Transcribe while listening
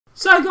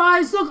So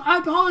guys, look, I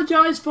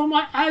apologise for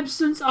my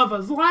absence of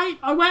late.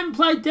 I went and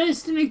played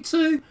Destiny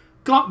 2,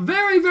 got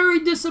very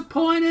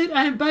disappointed,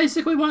 and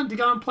basically wanted to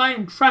go and play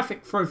in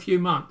traffic for a few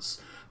months.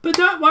 But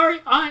don't worry,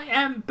 I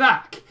am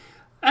back.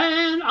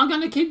 And I'm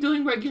going to keep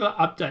doing regular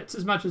updates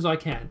as much as I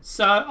can.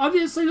 So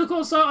obviously, look,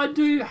 also I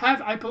do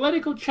have a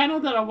political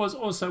channel that I was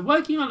also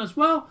working on as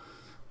well.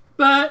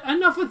 But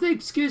enough with the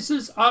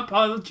excuses, I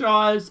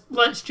apologise.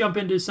 Let's jump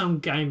into some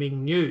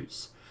gaming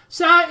news.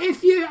 So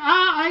if you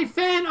are a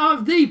fan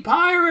of the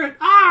Pirate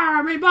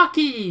Army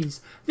Buckies,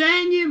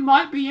 then you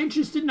might be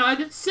interested to know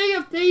that Sea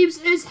of Thieves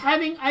is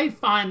having a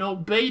final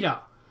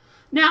beta.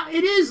 Now,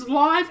 it is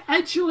live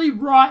actually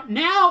right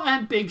now,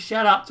 and big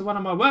shout out to one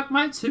of my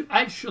workmates who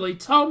actually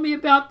told me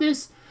about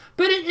this,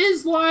 but it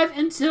is live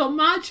until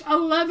March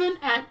 11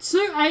 at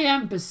 2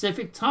 AM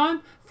Pacific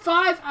Time,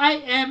 5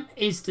 AM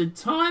Eastern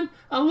Time,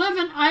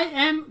 11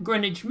 AM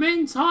Greenwich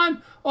Mean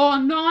Time, or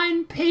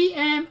 9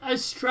 PM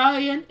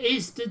Australian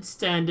Eastern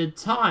Standard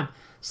Time.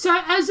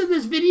 So as of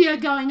this video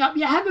going up,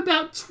 you have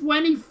about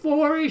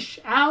 24-ish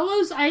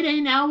hours,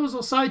 18 hours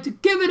or so, to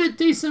give it a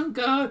decent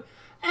go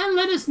and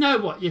let us know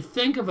what you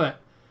think of it.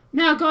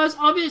 Now guys,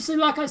 obviously,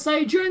 like I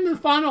say, during the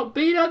final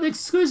beta, the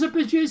exclusive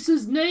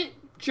producers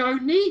Joe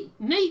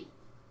Neat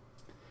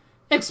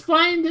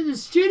explained that the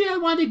studio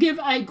wanted to give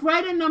a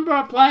greater number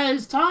of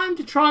players time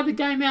to try the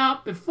game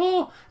out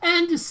before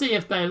and to see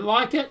if they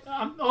like it.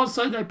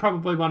 Also, they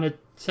probably want to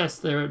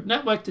test their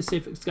network to see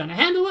if it's going to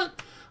handle it.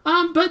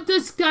 But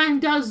this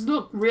game does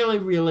look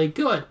really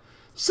good.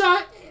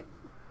 So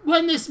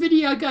when this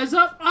video goes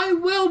up, I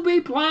will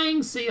be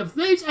playing Sea of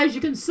Thieves. As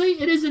you can see,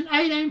 it is an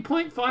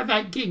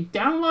 18.58 gig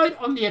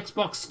download on the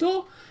Xbox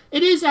Store.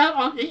 It is out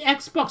on the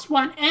Xbox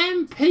One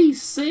and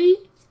PC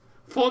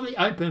for the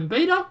open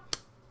beta.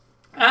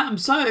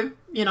 So,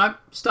 you know,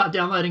 start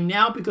downloading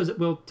now because it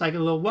will take a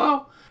little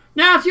while.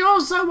 Now, if you're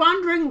also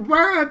wondering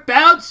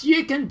whereabouts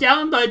you can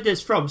download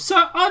this from,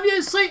 so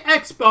obviously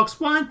Xbox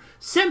One,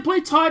 simply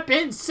type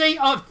in Sea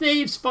of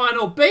Thieves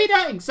Final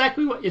Beta,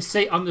 exactly what you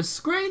see on the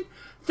screen.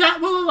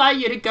 That will allow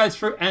you to go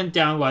through and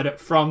download it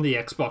from the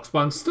Xbox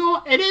One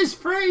store. It is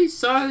free,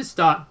 so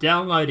start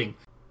downloading.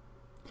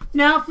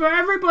 Now, for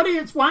everybody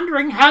that's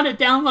wondering how to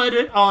download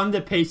it on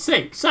the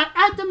PC, so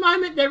at the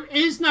moment there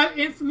is no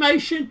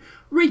information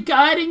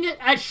regarding it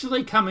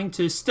actually coming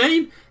to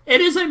Steam.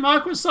 It is a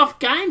Microsoft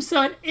game,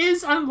 so it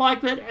is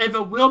unlikely it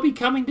ever will be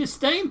coming to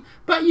Steam,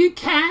 but you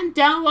can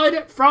download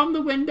it from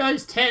the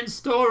Windows 10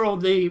 store or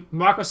the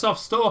Microsoft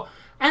store,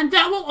 and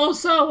that will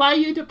also allow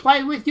you to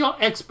play with your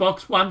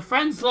Xbox One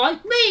friends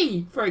like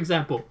me, for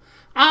example.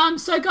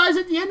 So guys,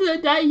 at the end of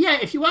the day, yeah,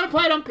 if you want to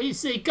play it on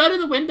PC, go to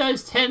the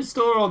Windows 10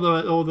 store or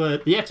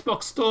the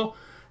Xbox store.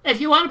 If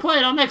you want to play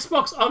it on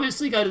Xbox,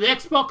 obviously go to the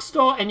Xbox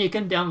store and you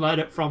can download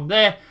it from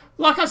there.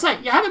 Like I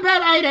say, you have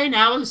about 18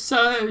 hours,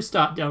 so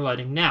start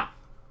downloading now.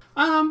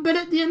 But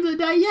at the end of the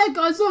day, yeah,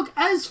 guys, look,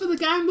 as for the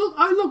game,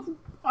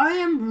 I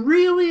am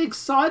really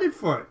excited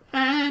for it.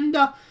 And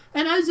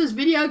as this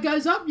video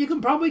goes up, you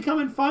can probably come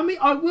and find me.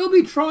 I will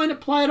be trying to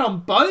play it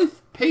on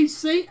both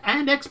PC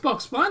and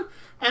Xbox One,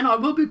 and I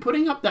will be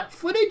putting up that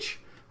footage.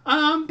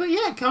 But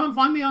yeah, come and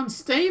find me on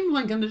Steam,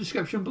 link in the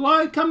description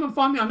below. Come and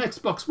find me on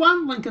Xbox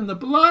One, link in the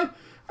below,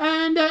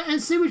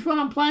 and see which one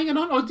I'm playing it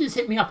on, or just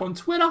hit me up on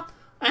Twitter.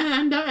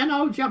 And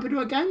I'll jump into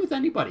a game with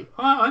anybody.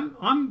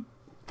 I'm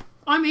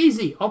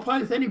easy. I'll play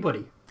with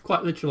anybody,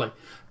 quite literally.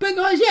 But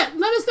guys, yeah,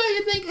 let us know what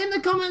you think in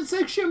the comment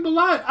section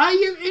below. Are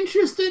you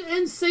interested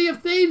in Sea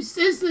of Thieves?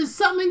 Is this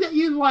something that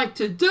you'd like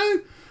to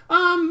do?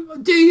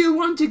 Do you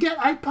want to get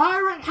a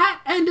pirate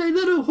hat and a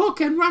little hook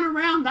and run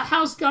around the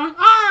house going,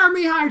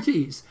 "Army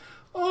hearties"?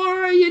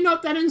 Or are you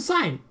not that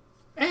insane?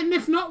 And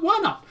if not, why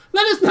not?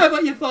 Let us know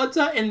what your thoughts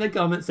are in the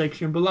comment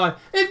section below.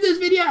 If this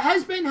video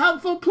has been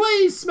helpful,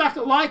 please smack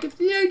a like. If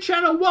you're new to the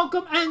channel,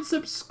 welcome and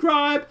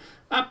subscribe.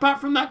 Apart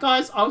from that,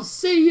 guys, I'll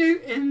see you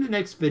in the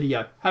next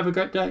video. Have a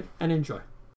great day and enjoy.